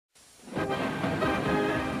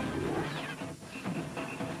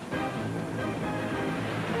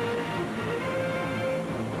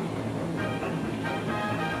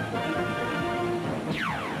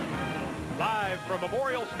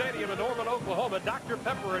Memorial Stadium in Norman, Oklahoma, Dr.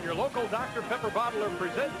 Pepper and your local Dr. Pepper bottler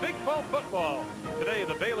present Big 12 football. Today,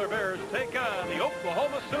 the Baylor Bears take on the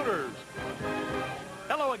Oklahoma Sooners.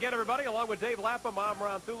 Hello again, everybody. Along with Dave Lapham, I'm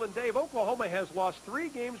Ron Thulin. Dave, Oklahoma has lost 3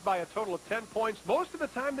 games by a total of 10 points. Most of the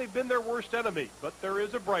time, they've been their worst enemy. But there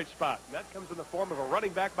is a bright spot, and that comes in the form of a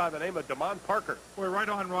running back by the name of Damon Parker. Boy, right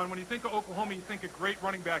on, Ron. When you think of Oklahoma, you think of great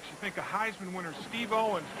running backs. You think of Heisman winners, Steve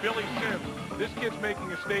Owens, Billy Sims. This kid's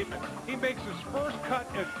making a statement. He makes his first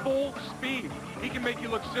cut at full speed. He can make you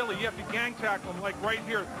look silly. You have to gang tackle him, like right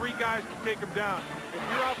here. 3 guys to take him down. If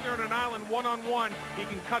you're out there in an island one-on-one, he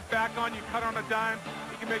can cut back on you, cut on a dime.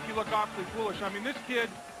 Can make you look awfully foolish. I mean, this kid,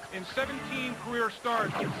 in 17 career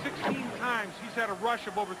starts, 16 times he's had a rush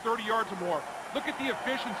of over 30 yards or more. Look at the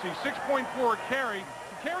efficiency, 6.4 a carry.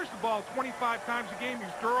 He carries the ball 25 times a game.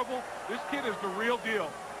 He's durable. This kid is the real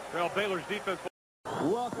deal. Well, Baylor's defense.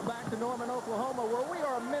 Welcome back to Norman, Oklahoma, where we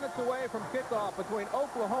are minutes away from kickoff between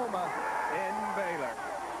Oklahoma and Baylor.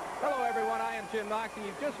 Hello, everyone. I am Jim Knox, and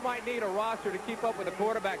you just might need a roster to keep up with the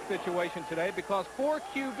quarterback situation today because 4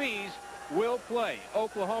 QBs will play.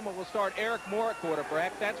 Oklahoma will start Eric Moore at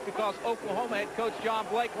quarterback. That's because Oklahoma head coach John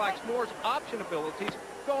Blake likes Moore's option abilities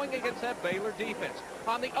going against that Baylor defense.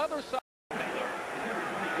 On the other side,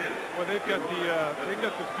 well, they've got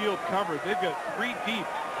the field covered. They've got 3 deep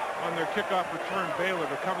on their kickoff return. Baylor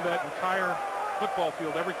to cover that entire football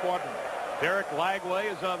field, every quadrant. Derek Lagway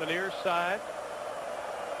is on the near side.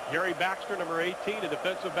 Gary Baxter, number 18, a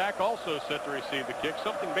defensive back, also set to receive the kick,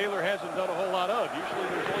 something Baylor hasn't done a whole lot of. Usually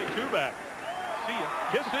there's only 2 back. See ya.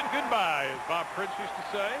 Kiss it goodbye, as Bob Prince used to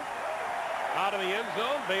say. Out of the end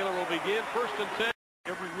zone, Baylor will begin 1st and 10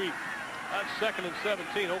 every week. On 2nd and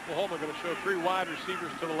 17, Oklahoma going to show 3 wide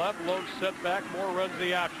receivers to the left. Lone setback, Moore runs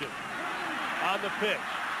the option. On the pitch,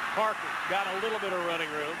 Parker's got a little bit of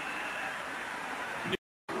running room.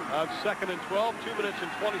 On 2nd and 12, 2 minutes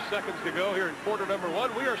and 20 seconds to go here in quarter number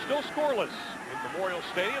 1. We are still scoreless in Memorial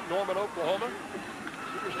Stadium, Norman, Oklahoma.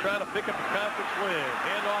 Sooners trying to pick up a conference win.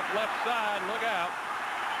 Handoff left side, look out.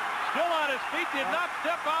 Still on his feet, did not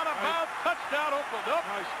step out of bounds. Touchdown, Oklahoma. Nope.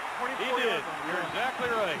 Nice. He did. You're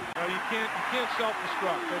exactly right. No, you can't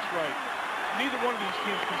self-destruct. That's right. Neither one of these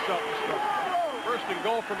teams can self-destruct. 1st and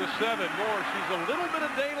goal from the 7. Moore sees a little bit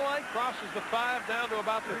of daylight, crosses the 5 down to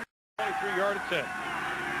about the 23-yard attempt.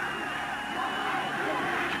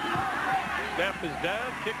 Snap is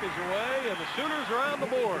down, kick is away, and the Sooners are on the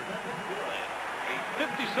board.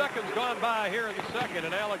 50 seconds gone by here in the 2nd,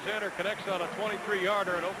 and Alexander connects on a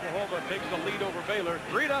 23-yarder, and Oklahoma takes the lead over Baylor,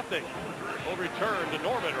 3-0. We'll return to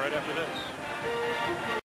Norman right after this.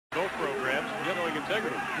 Both programs showing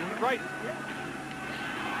integrity. Right.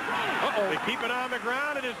 They keep it on the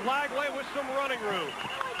ground. It is Lagway with some running room.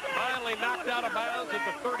 Finally knocked out of bounds at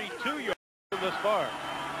the 32-yard this far.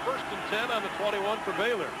 1st and 10 on the 21 for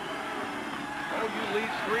Baylor. OU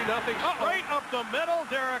leads 3-0. Straight up the middle.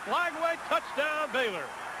 Derek Lagway, touchdown, Baylor.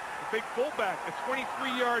 The big fullback, a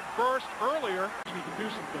 23-yard burst earlier. He can do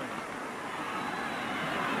some things.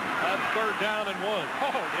 That's 3rd down and 1. Oh,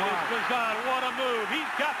 it is Kazan. What a move. He's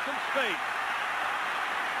got some space.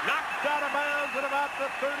 Knocked out of bounds at about the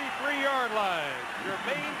 33-yard line.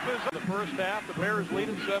 Jermaine Kazan. The first half, the Bears lead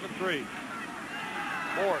at 7-3.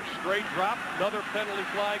 Moore, straight drop, another penalty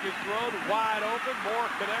flag is thrown, wide open. Moore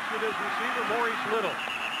connects with his receiver, Maurice Little.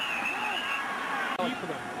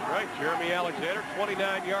 Right, Jeremy Alexander,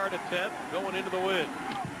 29-yard attempt, going into the wind.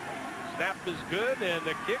 Snap is good, and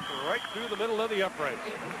the kick right through the middle of the uprights.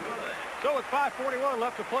 So with 5:41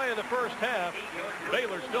 left to play in the first half,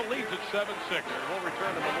 Baylor still leads at 7-6. We'll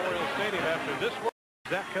return to Memorial Stadium after this one.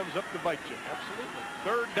 That comes up to bite you. Absolutely.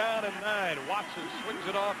 3rd down and 9. Watson swings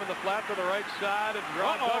it off in the flat to the right side. And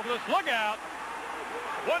Ron Douglas, look out.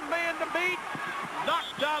 1 man to beat.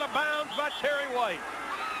 Knocked out of bounds by Terry White.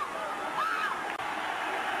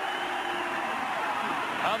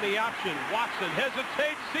 On the option, Watson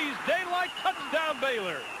hesitates, sees daylight. Touchdown,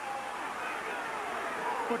 Baylor.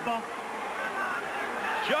 Football.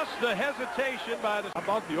 Just the hesitation by the... How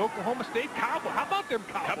about the Oklahoma State Cowboys? How about them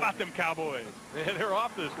Cowboys? How about them Cowboys? They're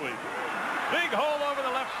off this week. Big hole over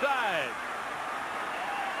the left side.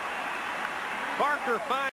 Parker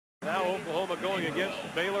finds... Now Oklahoma going against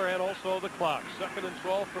Baylor and also the clock. 2nd and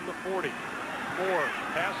 12 from the 40. Moore,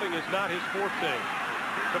 passing is not his forte.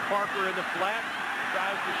 To Parker in the flat.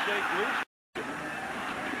 Tries to shake loose.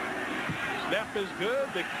 Snap is good.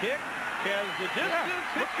 The kick has the distance.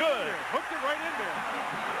 It's good. Hooked it right in there.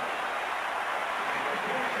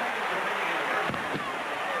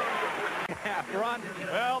 Ron.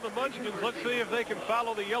 Well, the Munchkins, let's see if they can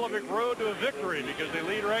follow the Yellow Brick Road to a victory because they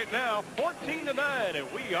lead right now 14-9,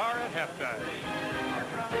 and we are at halftime.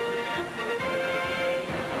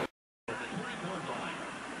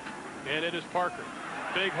 And it is Parker.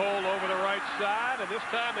 Big hole over the right side, and this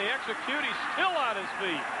time they execute. He's still on his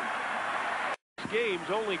feet. Games,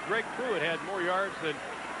 only Greg Pruitt had more yards than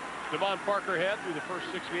Devon Parker had through the first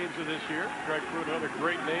 6 games of this year. Greg Pruitt, another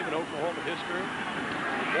great name in Oklahoma history.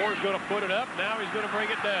 Moore's going to put it up. Now he's going to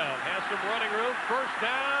bring it down. Has some running room. First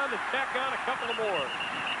down, and tack on a couple of more.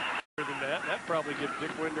 Than that probably gives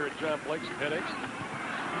Dick Winder and John Blake some headaches.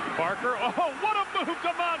 Parker, oh, what a move,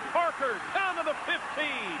 Devon Parker, down to the 15.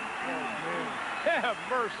 Oh, man. Have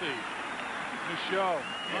mercy. Michelle,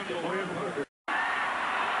 unbelievable.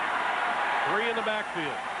 3 in the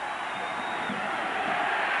backfield.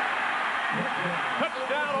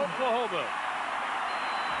 Touchdown, Oklahoma.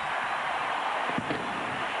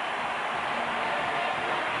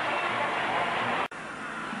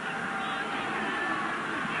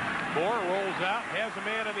 Moore rolls out, has a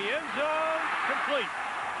man in the end zone, complete.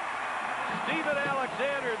 Stephen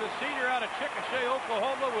Alexander, the senior out of Chickasha,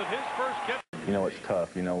 Oklahoma, with his first catch. You know, it's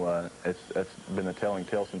tough. You know, it's been a telling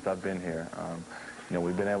tale since I've been here. You know,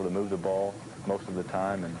 we've been able to move the ball most of the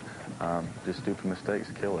time, and just stupid mistakes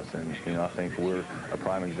kill us. And, you know, I think we're a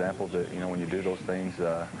prime example that, you know, when you do those things, you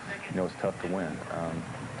know, it's tough to win.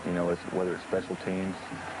 You know, whether it's special teams,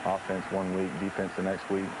 offense one week, defense the next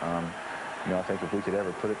week. You know, I think if we could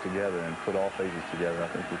ever put it together and put all phases together, I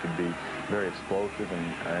think we could be very explosive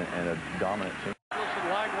and a dominant team. Wilson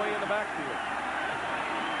lying way in the backfield.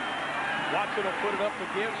 Watson will put it up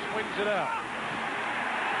again, swings it out.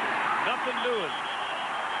 Nothing doing.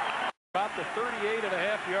 About the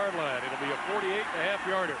 38.5-yard line. It'll be a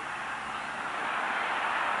 48.5-yarder.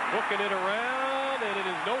 Hooking it around, and it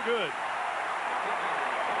is no good.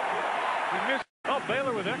 He missed. Oh,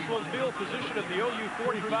 Baylor with excellent field position at the OU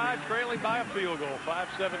 45, trailing by a field goal.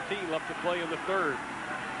 5:17 left to play in the third.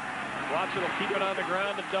 Watson will keep it on the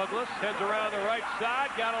ground to Douglas. Heads around the right side.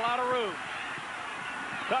 Got a lot of room.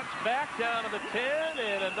 Cuts back down to the 10,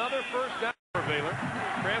 and another first down for Baylor.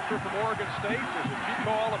 Transfer from Oregon State. There's a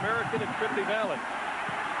JUCO All-American in Trinity Valley.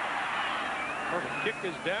 First kick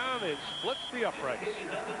is down. It splits the uprights.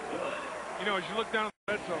 You know, as you look down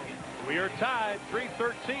the red zone, we are tied.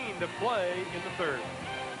 3:13 to play in the third.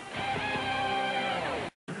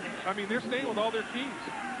 I mean, they're staying with all their keys.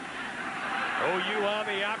 OU on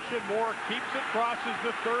the option. Moore keeps it, crosses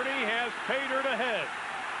the 30, has Pater ahead.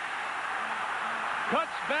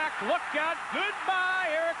 Cuts back, look out, goodbye,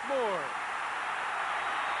 Eric Moore.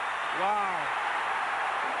 Wow.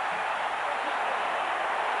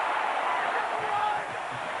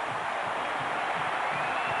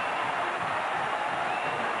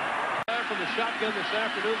 From the shotgun this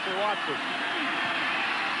afternoon for Watson.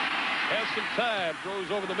 Has some time, throws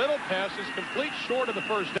over the middle, passes complete, short of the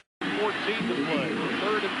first down. 14 to play.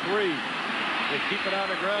 3rd and 3. They keep it on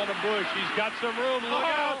the ground to Bush. He's got some room. Look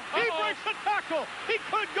out. He breaks the tackle. He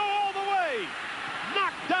could go all the way.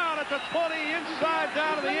 Knocked down at the 20, inside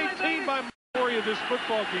down to the 18 by Story of this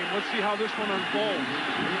football game. Let's see how this one unfolds.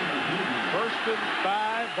 1st and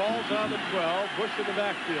 5. Ball's on the 12. Bush in the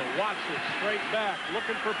backfield. Watson straight back.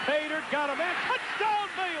 Looking for Pater. Got a man. Touchdown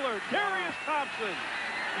Baylor. Darius Thompson.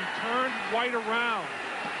 He turned White around.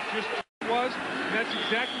 Just was. And that's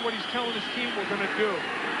exactly what he's telling his team we're going to do.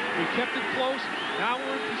 We kept it close. Now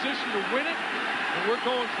we're in position to win it. And we're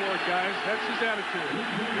going for it, guys. That's his attitude.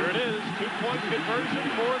 Here it is. 2-point conversion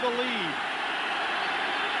for the lead.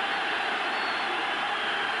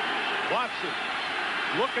 Watson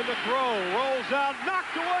looking to throw. Rolls out.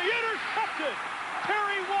 Knocked away. Intercepted.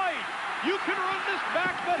 Terry White. You can run this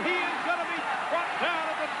back, but he is going to be brought down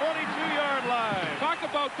at the 22-yard line. Talk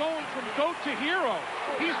about going from goat to hero.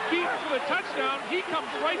 He's beaten for the touchdown. He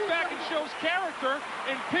comes right back and shows character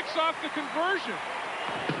and picks off the conversion.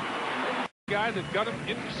 Guy that got him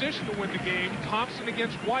in position to win the game. Thompson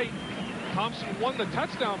against White. Thompson won the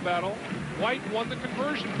touchdown battle. White won the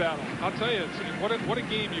conversion battle. I'll tell you, what a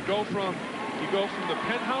game. You go from the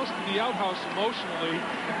penthouse to the outhouse emotionally,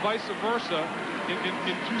 and vice versa in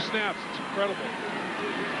 2 snaps. It's incredible.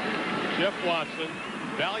 Jeff Watson,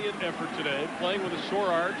 valiant effort today, playing with a sore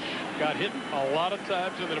arch. Got hit a lot of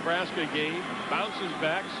times in the Nebraska game. Bounces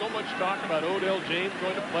back. So much talk about Odell James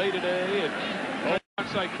going to play today. And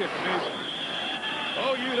onside kick, amazing.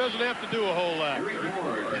 OU doesn't have to do a whole lot.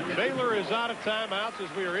 Baylor is out of timeouts as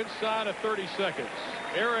we are inside of 30 seconds.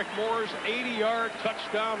 Eric Moore's 80-yard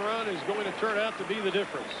touchdown run is going to turn out to be the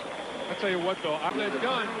difference. I tell you what, though, they've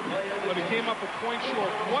done, but it came up a point short.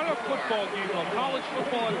 What a football game, though. College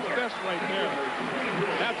football at its best right there.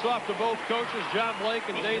 Hats off to both coaches, John Blake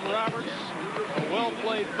and Dave Roberts. A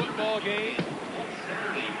well-played football game.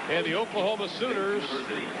 And the Oklahoma Sooners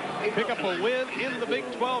pick up a win in the Big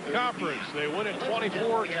 12 Conference. They win at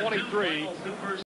 24-23.